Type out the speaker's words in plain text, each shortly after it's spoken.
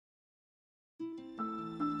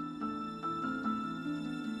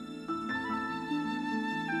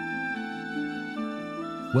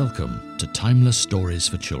Welcome to Timeless Stories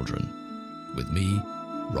for Children, with me,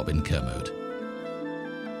 Robin Kermode.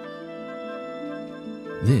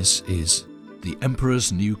 This is The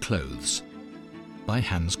Emperor's New Clothes by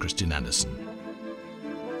Hans Christian Andersen.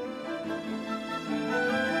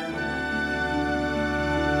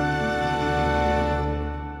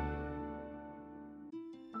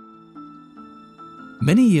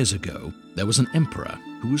 Many years ago, there was an emperor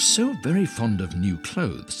who was so very fond of new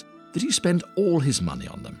clothes that he spent all his money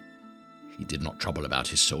on them. He did not trouble about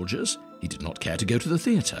his soldiers, he did not care to go to the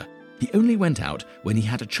theatre. He only went out when he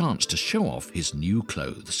had a chance to show off his new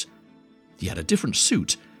clothes. He had a different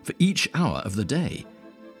suit for each hour of the day.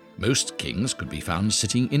 Most kings could be found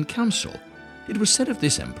sitting in council. It was said of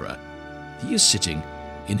this emperor, he is sitting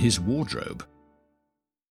in his wardrobe.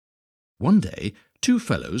 One day, two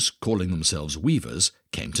fellows, calling themselves weavers,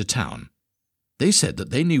 came to town. They said that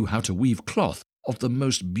they knew how to weave cloth of the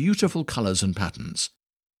most beautiful colours and patterns.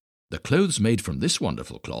 The clothes made from this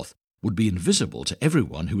wonderful cloth would be invisible to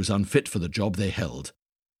everyone who was unfit for the job they held,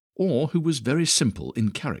 or who was very simple in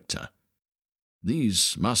character.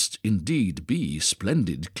 These must indeed be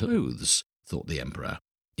splendid clothes, thought the emperor.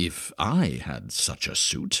 If I had such a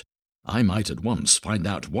suit, I might at once find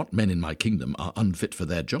out what men in my kingdom are unfit for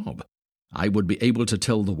their job. I would be able to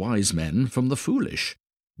tell the wise men from the foolish.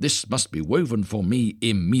 This must be woven for me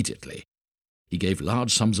immediately. He gave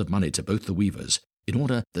large sums of money to both the weavers in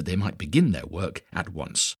order that they might begin their work at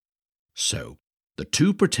once. So, the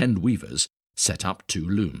two pretend weavers set up two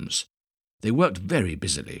looms. They worked very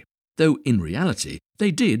busily, though in reality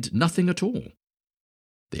they did nothing at all.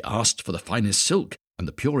 They asked for the finest silk and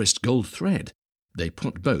the purest gold thread. They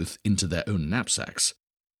put both into their own knapsacks.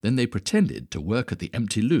 Then they pretended to work at the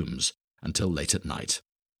empty looms until late at night.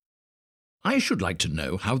 "I should like to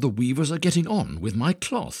know how the weavers are getting on with my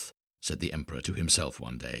cloth," said the emperor to himself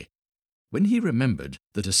one day. When he remembered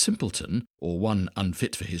that a simpleton, or one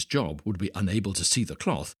unfit for his job, would be unable to see the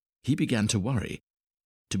cloth, he began to worry.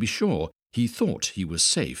 To be sure, he thought he was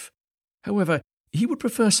safe. However, he would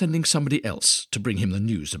prefer sending somebody else to bring him the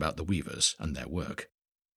news about the weavers and their work.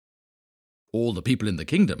 All the people in the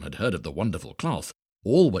kingdom had heard of the wonderful cloth.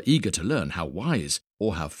 All were eager to learn how wise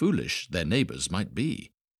or how foolish their neighbours might be.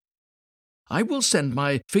 "I will send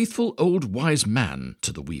my faithful old wise man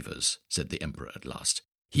to the weavers," said the emperor at last.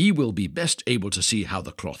 "He will be best able to see how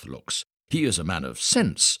the cloth looks. He is a man of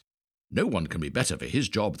sense. No one can be better for his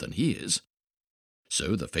job than he is."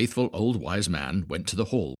 So the faithful old wise man went to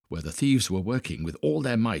the hall where the thieves were working with all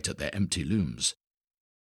their might at their empty looms.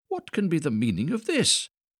 "What can be the meaning of this?"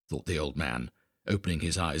 thought the old man, opening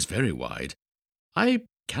his eyes very wide. "I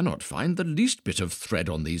cannot find the least bit of thread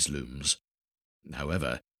on these looms."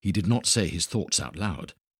 However, he did not say his thoughts out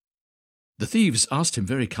loud. The thieves asked him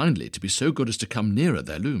very kindly to be so good as to come nearer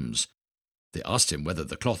their looms. They asked him whether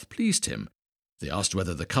the cloth pleased him. They asked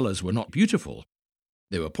whether the colours were not beautiful.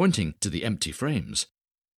 They were pointing to the empty frames.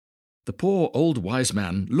 The poor old wise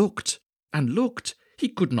man looked and looked. He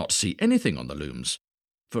could not see anything on the looms.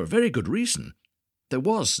 For a very good reason. There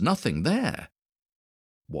was nothing there.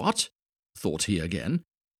 "What?" thought he again.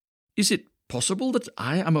 "Is it possible that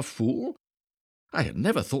I am a fool? I had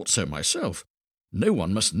never thought so myself. No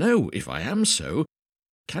one must know if I am so.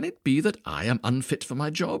 Can it be that I am unfit for my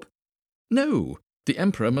job? No, the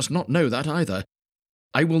emperor must not know that either.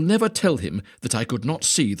 I will never tell him that I could not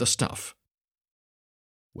see the stuff."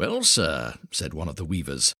 "Well, sir," said one of the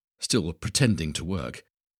weavers, still pretending to work,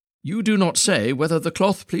 "you do not say whether the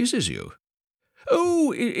cloth pleases you."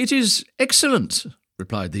 "Oh, it is excellent,"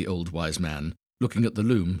 replied the old wise man, looking at the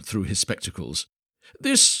loom through his spectacles.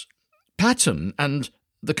 "This pattern and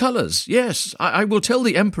the colours, yes, I will tell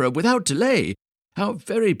the emperor without delay. How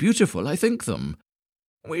very beautiful I think them."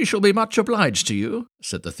 "We shall be much obliged to you,"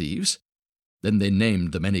 said the thieves. Then they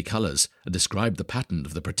named the many colours and described the pattern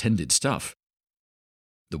of the pretended stuff.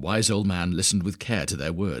 The wise old man listened with care to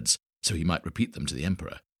their words, so he might repeat them to the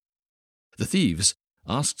emperor. The thieves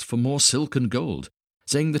asked for more silk and gold,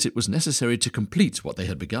 saying that it was necessary to complete what they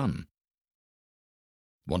had begun.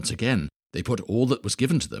 Once again, they put all that was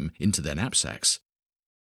given to them into their knapsacks.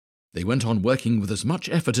 They went on working with as much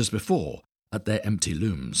effort as before at their empty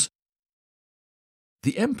looms.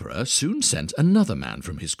 The emperor soon sent another man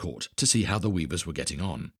from his court to see how the weavers were getting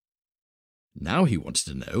on. Now he wanted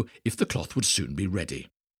to know if the cloth would soon be ready.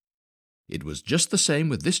 It was just the same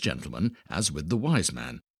with this gentleman as with the wise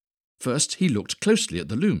man. First he looked closely at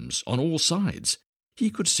the looms on all sides. He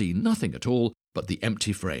could see nothing at all but the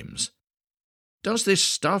empty frames. "Does this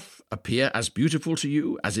stuff appear as beautiful to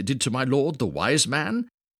you as it did to my lord the wise man?"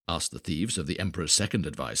 asked the thieves of the emperor's second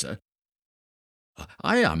adviser.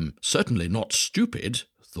 "I am certainly not stupid,"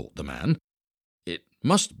 thought the man. "It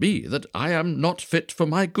Must be that I am not fit for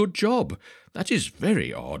my good job. That is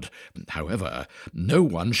very odd. However, no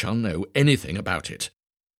one shall know anything about it."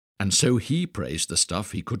 And so he praised the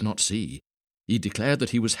stuff he could not see. He declared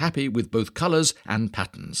that he was happy with both colours and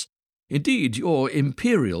patterns. "Indeed, your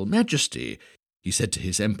Imperial Majesty," he said to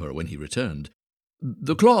his emperor when he returned,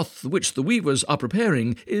 "the cloth which the weavers are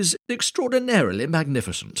preparing is extraordinarily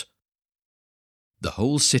magnificent." The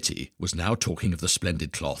whole city was now talking of the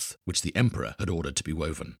splendid cloth which the emperor had ordered to be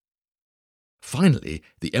woven. Finally,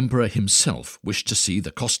 the emperor himself wished to see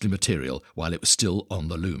the costly material while it was still on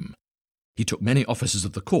the loom. He took many officers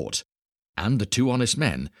of the court, and the 2 honest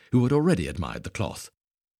men who had already admired the cloth.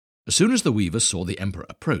 As soon as the weavers saw the emperor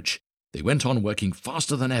approach, they went on working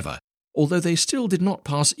faster than ever, although they still did not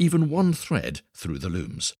pass even one thread through the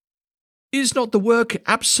looms. "Is not the work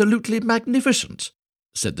absolutely magnificent?"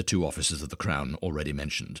 said the 2 officers of the crown already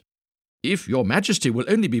mentioned. "If your majesty will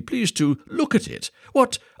only be pleased to look at it,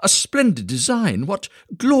 what a splendid design, what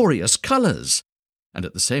glorious colours!" And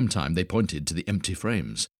at the same time they pointed to the empty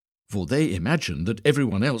frames, for they imagined that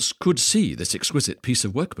everyone else could see this exquisite piece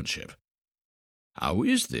of workmanship. "How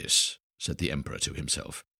is this?" said the emperor to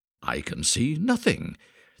himself. "I can see nothing.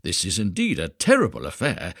 This is indeed a terrible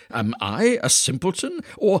affair. Am I a simpleton,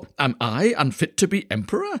 or am I unfit to be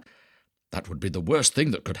emperor? That would be the worst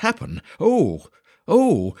thing that could happen.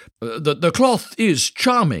 The cloth is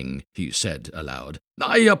charming," he said aloud.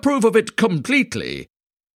 "I approve of it completely."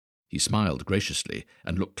 He smiled graciously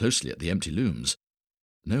and looked closely at the empty looms.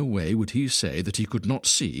 No way would he say that he could not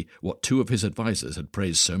see what 2 of his advisers had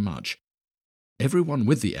praised so much. Everyone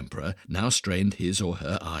with the emperor now strained his or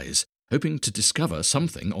her eyes, hoping to discover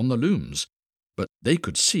something on the looms, but they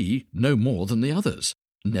could see no more than the others.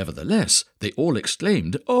 Nevertheless, they all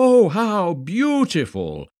exclaimed, "Oh, how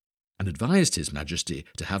beautiful!" and advised His Majesty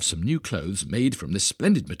to have some new clothes made from this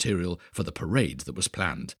splendid material for the parade that was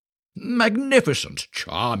planned. "Magnificent,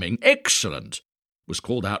 charming, excellent!" was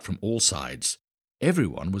called out from all sides.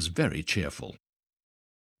 Everyone was very cheerful.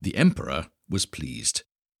 The emperor was pleased.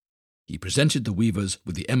 He presented the weavers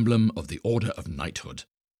with the emblem of the Order of Knighthood.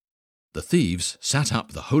 The thieves sat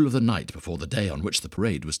up the whole of the night before the day on which the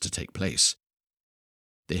parade was to take place.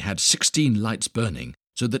 They had 16 lights burning,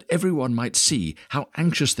 so that everyone might see how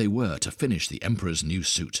anxious they were to finish the emperor's new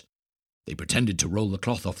suit. They pretended to roll the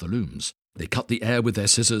cloth off the looms. They cut the air with their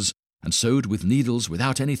scissors, and sewed with needles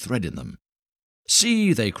without any thread in them.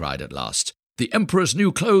 "See," they cried at last, "the emperor's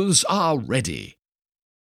new clothes are ready."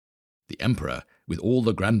 The emperor, with all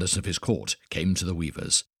the grandness of his court, came to the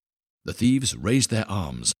weavers. The thieves raised their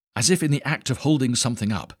arms, as if in the act of holding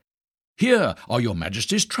something up. "Here are your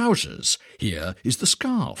majesty's trousers. Here is the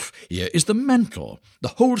scarf. Here is the mantle. The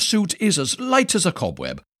whole suit is as light as a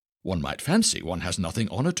cobweb. One might fancy one has nothing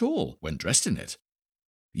on at all when dressed in it."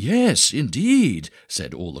 "Yes, indeed,"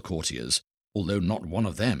 said all the courtiers, although not one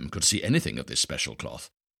of them could see anything of this special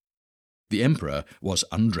cloth. The emperor was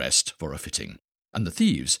undressed for a fitting, and the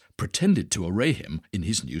thieves pretended to array him in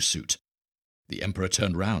his new suit. The emperor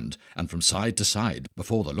turned round and from side to side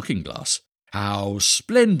before the looking-glass. "How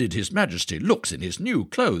splendid His Majesty looks in his new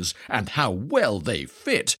clothes, and how well they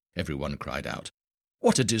fit!" everyone cried out.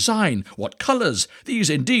 "What a design! What colours! These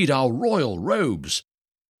indeed are royal robes!"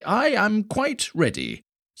 "I am quite ready,"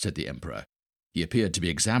 said the emperor. He appeared to be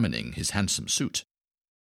examining his handsome suit.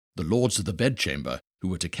 The lords of the bedchamber, who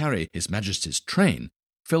were to carry His Majesty's train,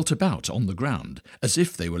 felt about on the ground, as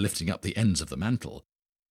if they were lifting up the ends of the mantle.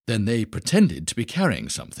 Then they pretended to be carrying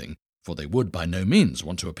something, for they would by no means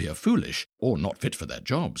want to appear foolish or not fit for their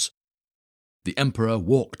jobs. The emperor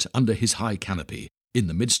walked under his high canopy in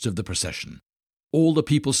the midst of the procession. All the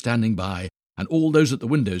people standing by, and all those at the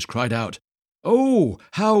windows cried out, "Oh,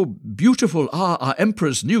 how beautiful are our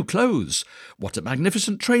emperor's new clothes! What a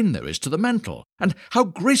magnificent train there is to the mantle, and how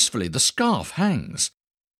gracefully the scarf hangs!"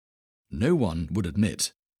 No one would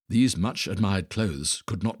admit these much-admired clothes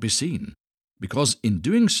could not be seen, because in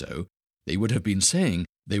doing so they would have been saying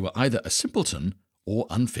they were either a simpleton or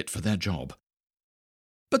unfit for their job.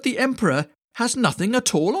 "But the emperor has nothing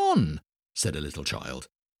at all on," said a little child.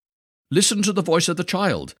 "Listen to the voice of the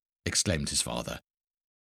child," exclaimed his father.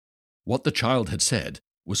 What the child had said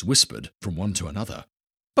was whispered from one to another.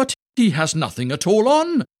 "But he has nothing at all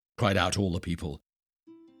on," cried out all the people.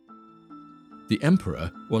 The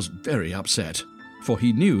emperor was very upset, for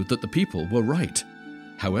he knew that the people were right.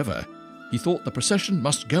 However, he thought the procession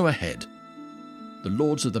must go ahead. The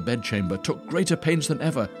lords of the bedchamber took greater pains than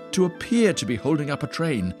ever to appear to be holding up a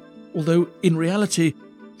train, although in reality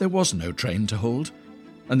there was no train to hold,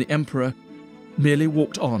 and the emperor merely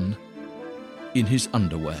walked on in his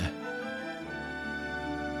underwear.